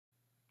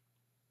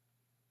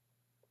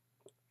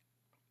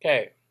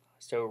Okay,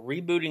 so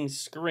rebooting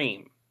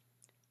Scream.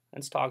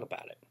 Let's talk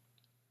about it.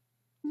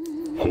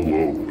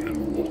 Hello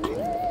and welcome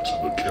to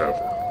the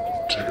Cavern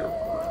of Terror.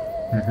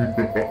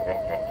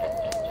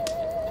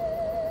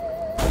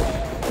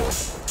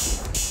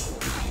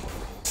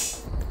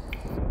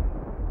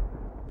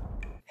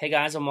 Hey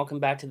guys, and welcome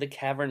back to the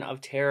Cavern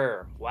of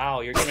Terror.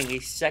 Wow, you're getting a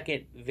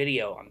second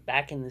video. I'm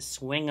back in the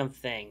swing of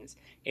things,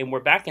 and we're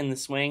back in the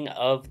swing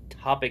of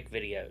topic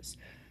videos.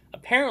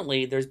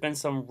 Apparently, there's been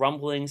some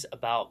rumblings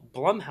about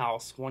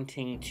Blumhouse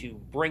wanting to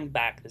bring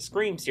back the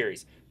Scream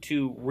series,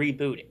 to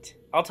reboot it.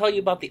 I'll tell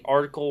you about the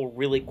article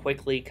really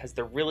quickly because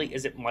there really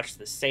isn't much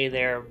to say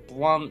there.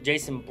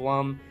 Jason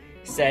Blum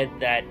said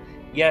that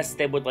yes,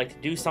 they would like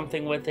to do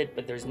something with it,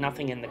 but there's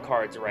nothing in the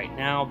cards right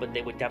now, but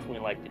they would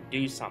definitely like to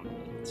do something.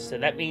 So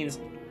that means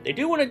they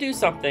do want to do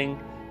something,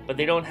 but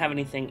they don't have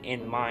anything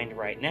in mind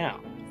right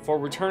now. For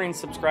returning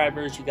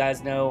subscribers, you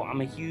guys know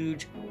I'm a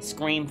huge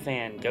Scream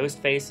fan.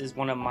 Ghostface is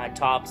one of my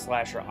top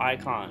slasher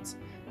icons.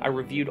 I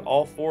reviewed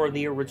all 4 of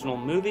the original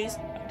movies,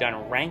 I've done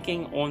a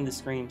ranking on the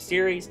Scream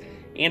series,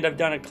 and I've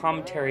done a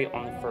commentary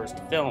on the first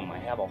film. I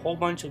have a whole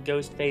bunch of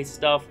Ghostface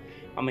stuff.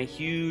 I'm a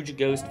huge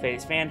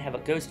Ghostface fan, have a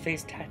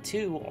Ghostface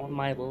tattoo on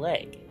my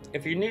leg.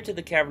 If you're new to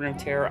the Cavern of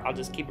Terror, I'll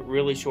just keep it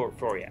really short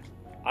for you.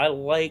 I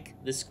like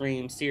the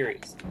Scream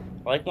series.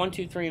 I like 1,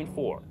 2, 3, and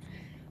 4.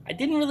 I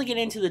didn't really get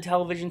into the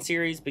television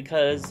series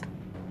because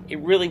it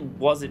really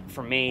wasn't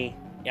for me.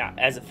 Yeah,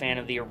 as a fan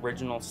of the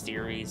original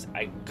series,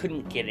 I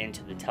couldn't get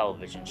into the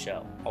television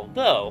show.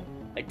 Although,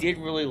 I did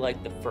really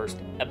like the first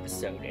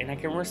episode, and I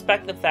can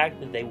respect the fact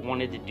that they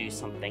wanted to do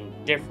something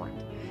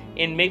different.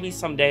 And maybe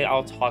someday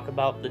I'll talk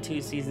about the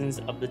 2 seasons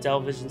of the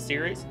television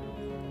series,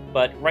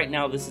 but right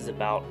now this is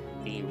about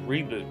the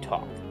reboot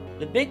talk.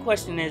 The big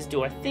question is,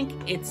 do I think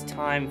it's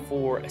time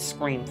for a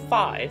Scream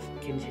 5,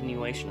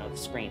 continuation of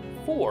Scream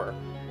 4,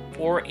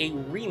 or a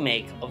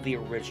remake of the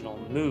original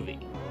movie?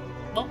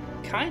 Well,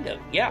 kind of.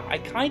 Yeah, I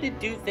kind of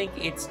do think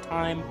it's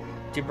time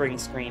to bring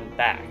Scream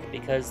back,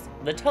 because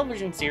the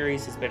television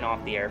series has been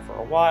off the air for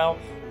a while.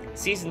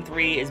 Season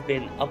 3 has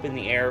been up in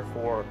the air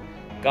for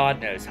God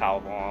knows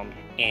how long,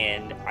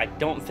 and I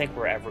don't think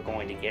we're ever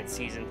going to get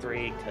Season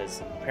 3,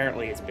 because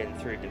apparently it's been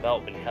through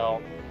development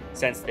hell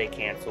since they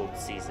canceled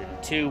Season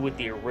 2 with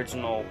the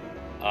original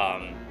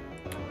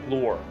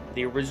lore,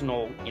 the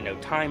original,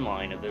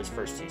 timeline of those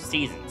first 2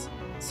 seasons.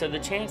 So the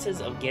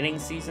chances of getting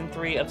Season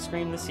 3 of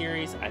Scream the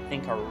series, I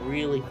think, are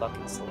really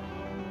fucking slim.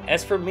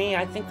 As for me,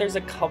 I think there's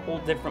a couple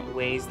different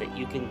ways that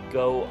you can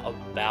go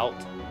about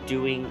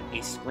doing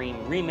a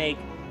Scream remake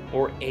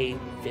or a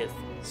 5th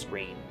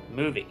Scream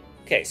movie.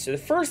 Okay, so the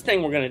first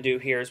thing we're going to do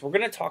here is we're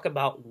going to talk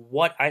about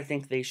what I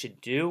think they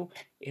should do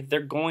if they're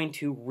going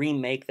to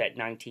remake that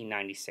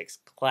 1996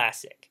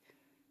 classic.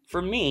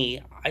 For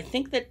me, I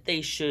think that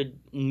they should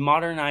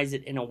modernize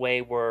it in a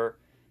way where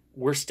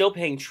we're still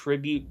paying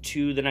tribute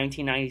to the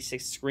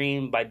 1996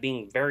 Scream by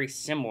being very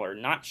similar,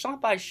 not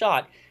shot by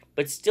shot,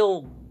 but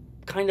still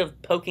kind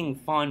of poking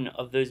fun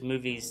of those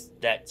movies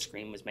that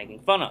Scream was making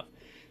fun of.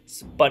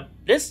 But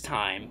this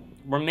time,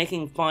 we're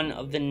making fun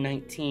of the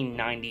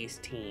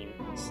 1990s teen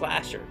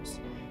slashers.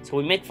 So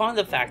we make fun of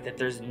the fact that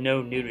there's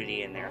no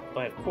nudity in there,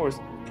 but of course,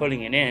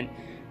 putting it in,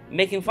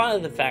 making fun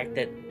of the fact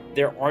that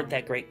there aren't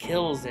that great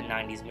kills in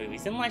 90s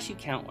movies, unless you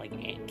count like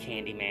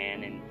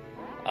Candyman and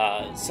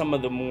some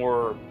of the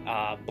more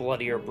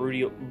bloodier,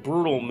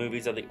 brutal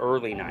movies of the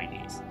early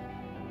 90s.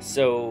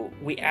 So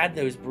we add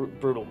those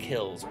brutal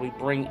kills. We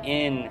bring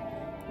in,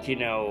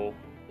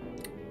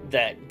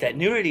 that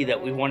nudity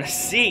that we want to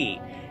see.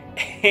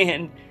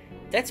 And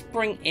let's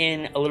bring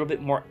in a little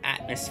bit more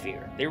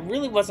atmosphere. There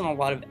really wasn't a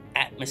lot of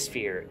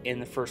atmosphere in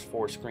the first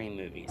 4 Scream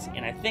movies.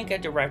 And I think a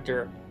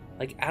director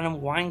like Adam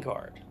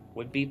Wingard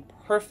would be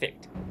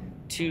perfect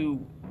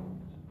to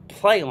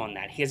play on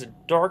that. He has a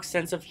dark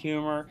sense of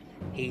humor.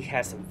 He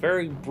has some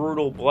very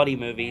brutal, bloody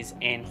movies,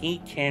 and he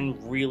can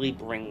really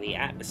bring the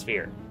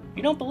atmosphere. If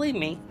you don't believe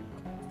me,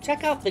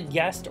 check out The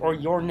Guest or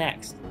You're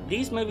Next.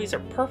 These movies are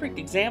perfect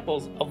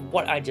examples of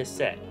what I just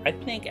said. I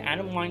think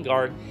Adam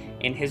Wingard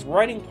and his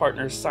writing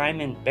partner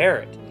Simon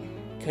Barrett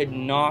could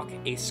knock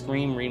a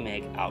Scream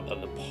remake out of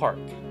the park.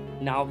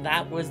 Now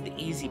that was the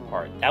easy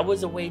part. That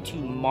was a way to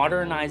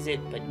modernize it,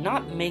 but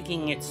not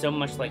making it so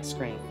much like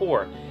Scream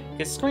 4,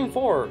 because Scream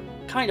 4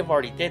 kind of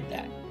already did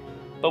that.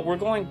 But we're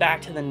going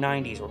back to the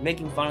 90s. We're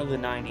making fun of the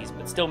 90s,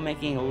 but still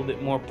making it a little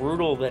bit more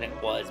brutal than it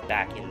was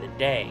back in the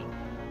day.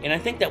 And I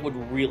think that would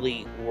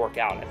really work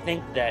out. I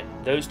think that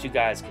those 2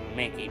 guys can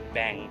make a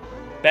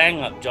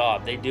bang up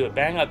job. They do a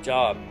bang up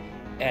job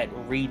at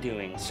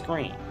redoing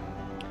Scream.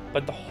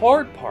 But the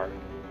hard part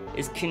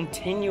is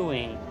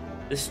continuing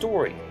the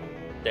story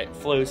that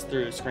flows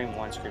through Scream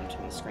 1, Scream 2,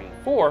 and Scream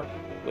 4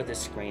 with a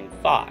Scream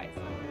 5.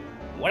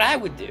 What I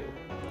would do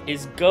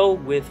is go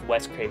with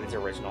Wes Craven's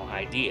original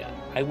idea.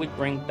 I would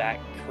bring back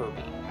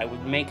Kirby. I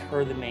would make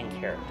her the main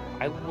character.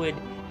 I would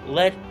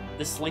let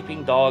the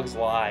sleeping dogs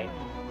lie.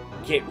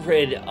 Get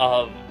rid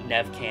of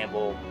Neve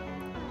Campbell,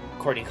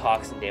 Courtney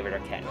Cox, and David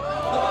Arquette.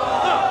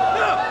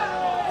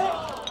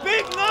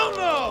 Big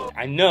no-no!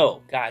 I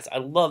know, guys, I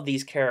love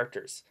these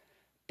characters,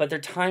 but their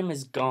time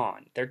is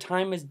gone. Their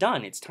time is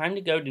done. It's time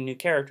to go to new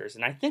characters,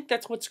 and I think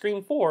that's what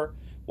Scream 4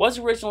 was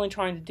originally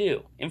trying to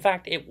do. In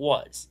fact, it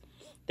was.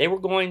 They were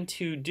going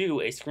to do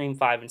a Scream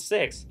 5 and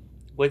 6,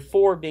 with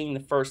 4 being the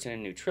first in a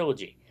new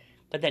trilogy.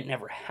 But that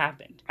never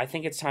happened. I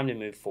think it's time to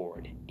move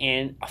forward.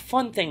 And a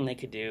fun thing they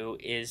could do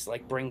is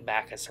like bring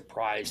back a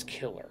surprise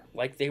killer,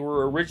 like they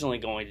were originally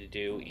going to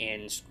do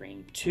in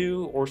Scream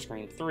 2 or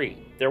Scream 3.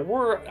 There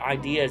were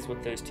ideas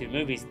with those two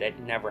movies that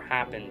never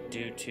happened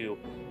due to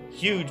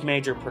huge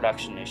major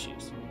production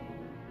issues.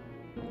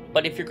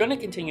 But if you're going to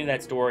continue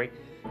that story,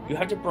 you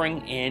have to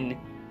bring in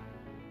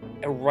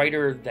a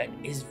writer that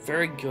is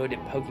very good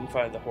at poking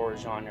fun at the horror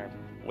genre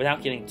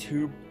without getting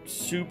too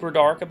super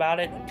dark about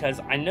it, because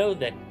I know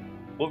that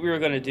what we were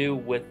going to do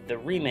with the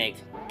remake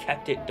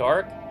kept it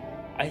dark.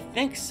 I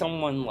think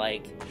someone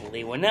like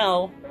Leigh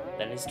Whannell,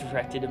 that has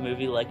directed a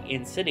movie like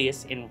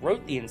Insidious and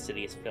wrote the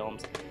Insidious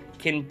films,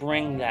 can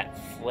bring that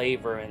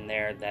flavor in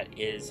there that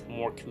is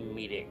more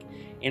comedic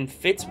and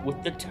fits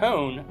with the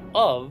tone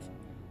of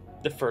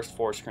the first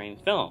 4 Scream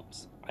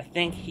films. I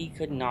think he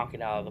could knock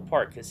it out of the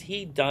park, because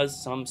he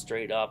does some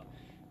straight up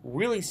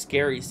really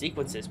scary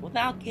sequences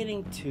without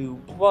getting too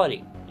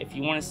bloody, if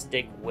you want to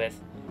stick with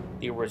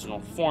the original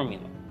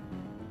formula.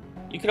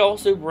 You could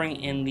also bring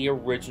in the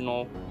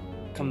original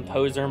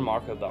composer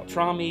Marco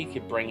Beltrami. You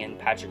could bring in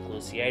Patrick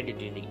Lussier to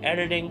do the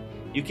editing.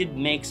 You could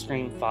make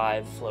Scream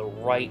 5 flow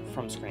right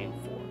from Scream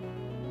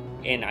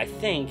 4. And I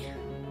think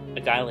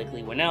a guy like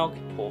Leigh Whannell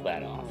could pull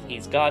that off.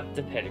 He's got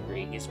the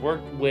pedigree. He's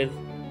worked with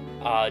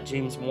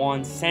James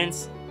Wan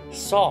since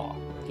Saw.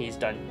 He's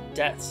done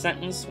Death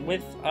Sentence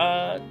with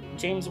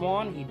James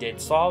Wan. He did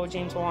Saw with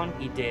James Wan.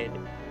 He did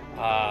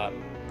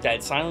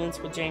Dead Silence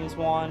with James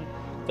Wan.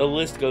 The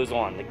list goes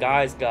on. The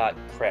guy's got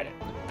credit.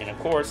 And of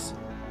course,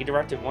 he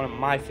directed one of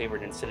my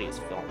favorite Insidious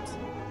films,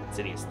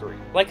 Insidious 3.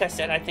 Like I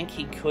said, I think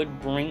he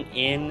could bring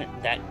in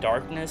that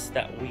darkness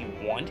that we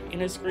want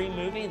in a Scream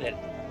movie that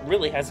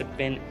really hasn't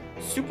been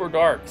super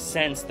dark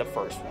since the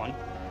first one.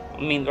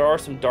 I mean, there are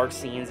some dark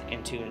scenes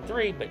in 2 and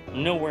 3, but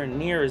nowhere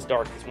near as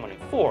dark as 1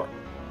 and 4.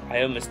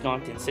 I almost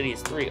knocked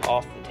Insidious 3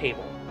 off the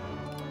table.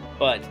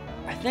 But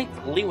I think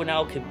Leigh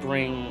Whannell could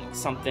bring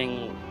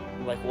something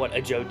like what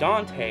a Joe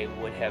Dante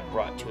would have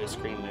brought to a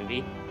Scream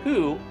movie,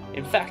 who,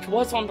 in fact,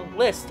 was on the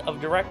list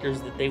of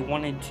directors that they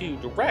wanted to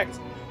direct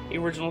the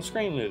original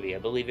Scream movie. I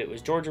believe it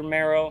was George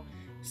Romero,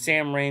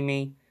 Sam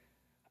Raimi,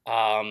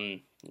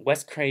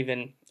 Wes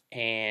Craven,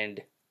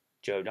 and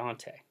Joe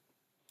Dante.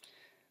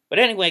 But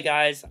anyway,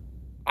 guys,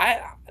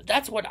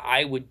 that's what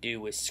I would do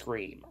with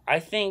Scream.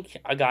 I think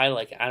a guy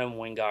like Adam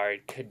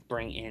Wingard could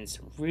bring in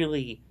some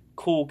really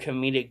cool,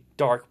 comedic,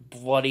 dark,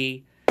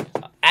 bloody,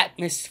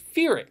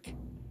 atmospheric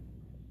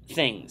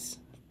things,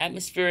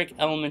 atmospheric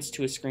elements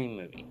to a Scream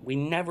movie. We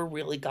never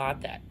really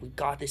got that. We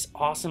got this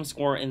awesome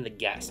score in The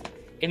Guest.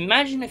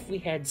 Imagine if we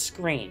had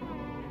Scream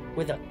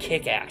with a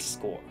kick-ass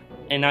score.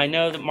 And I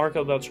know that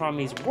Marco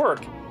Beltrami's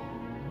work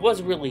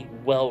was really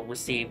well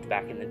received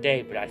back in the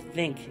day, but I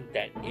think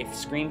that if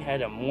Scream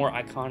had a more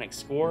iconic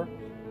score,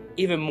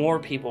 even more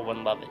people would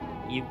love it.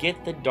 You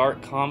get the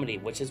dark comedy,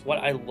 which is what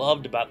I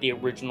loved about the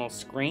original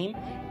Scream,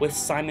 with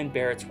Simon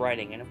Barrett's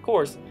writing, and of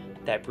course,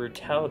 that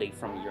brutality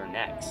from You're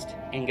Next.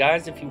 And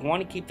guys, if you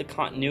want to keep the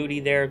continuity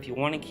there, if you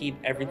want to keep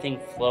everything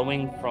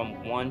flowing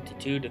from 1 to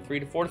 2 to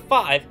 3 to 4 to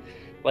 5,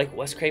 like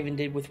Wes Craven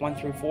did with 1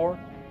 through 4,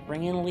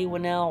 bring in Leigh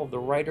Whannell, the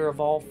writer of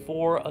all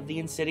 4 of the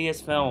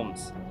Insidious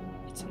films.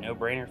 It's a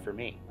no-brainer for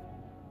me.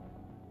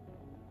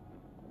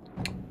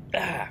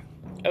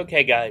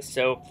 Okay, guys,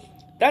 so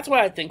that's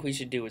what I think we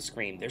should do with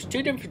Scream. There's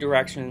 2 different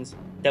directions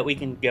that we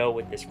can go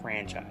with this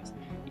franchise.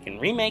 You can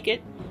remake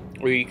it,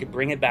 or you could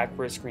bring it back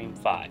for a Scream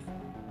 5.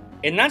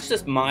 And that's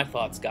just my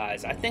thoughts,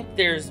 guys. I think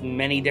there's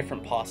many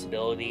different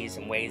possibilities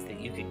and ways that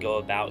you could go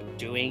about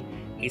doing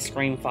a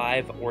Scream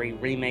 5 or a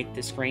remake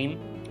to Scream.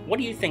 What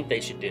do you think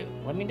they should do?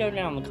 Let me know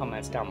down in the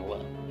comments down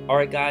below.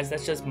 Alright guys,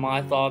 that's just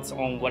my thoughts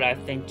on what I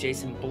think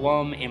Jason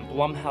Blum and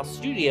Blumhouse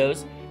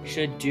Studios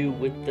should do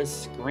with the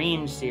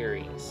Scream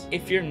series.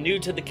 If you're new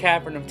to the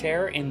Cavern of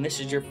Terror and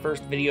this is your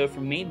first video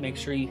from me, make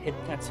sure you hit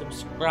that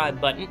subscribe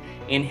button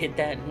and hit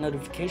that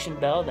notification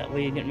bell. That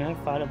way you get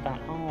notified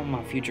about all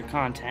my future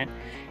content.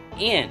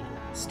 And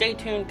stay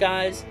tuned,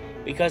 guys,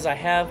 because I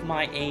have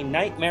my A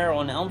Nightmare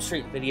on Elm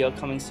Street video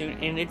coming soon,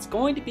 and it's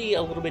going to be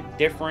a little bit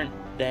different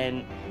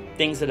than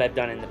things that I've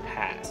done in the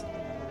past.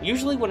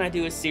 Usually when I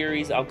do a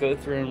series, I'll go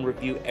through and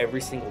review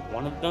every single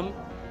one of them,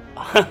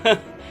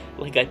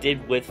 like I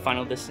did with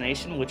Final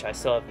Destination, which I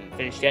still haven't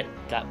finished yet,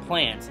 got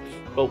plans.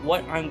 But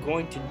what I'm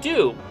going to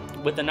do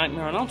with the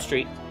Nightmare on Elm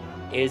Street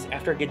is,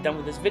 after I get done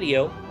with this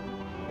video,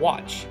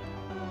 watch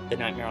the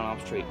Nightmare on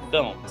Elm Street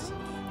films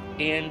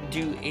and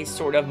do a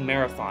sort of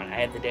marathon.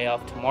 I have the day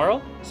off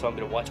tomorrow, so I'm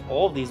going to watch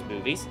all of these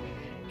movies,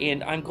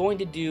 and I'm going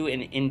to do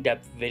an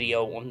in-depth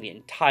video on the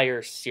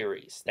entire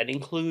series. That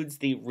includes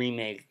the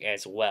remake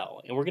as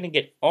well. And we're going to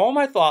get all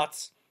my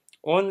thoughts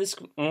on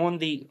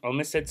the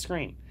almost said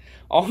Scream.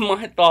 All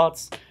my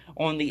thoughts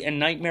on the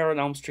Nightmare on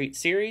Elm Street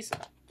series,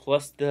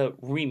 plus the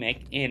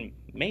remake and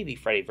maybe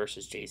Freddy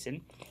vs.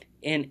 Jason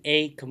in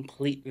a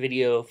complete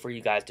video for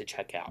you guys to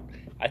check out.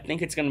 I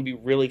think it's going to be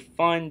really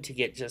fun to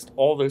get just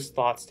all those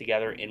thoughts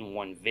together in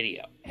one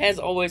video. As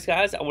always,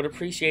 guys, I would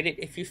appreciate it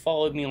if you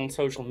followed me on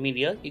social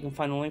media. You can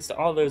find the links to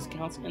all those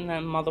accounts in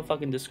that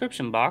motherfucking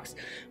description box.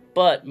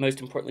 But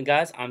most importantly,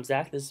 guys, I'm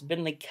Zach. This has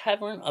been the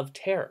Cavern of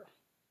Terror.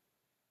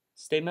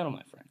 Stay metal,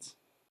 my friends.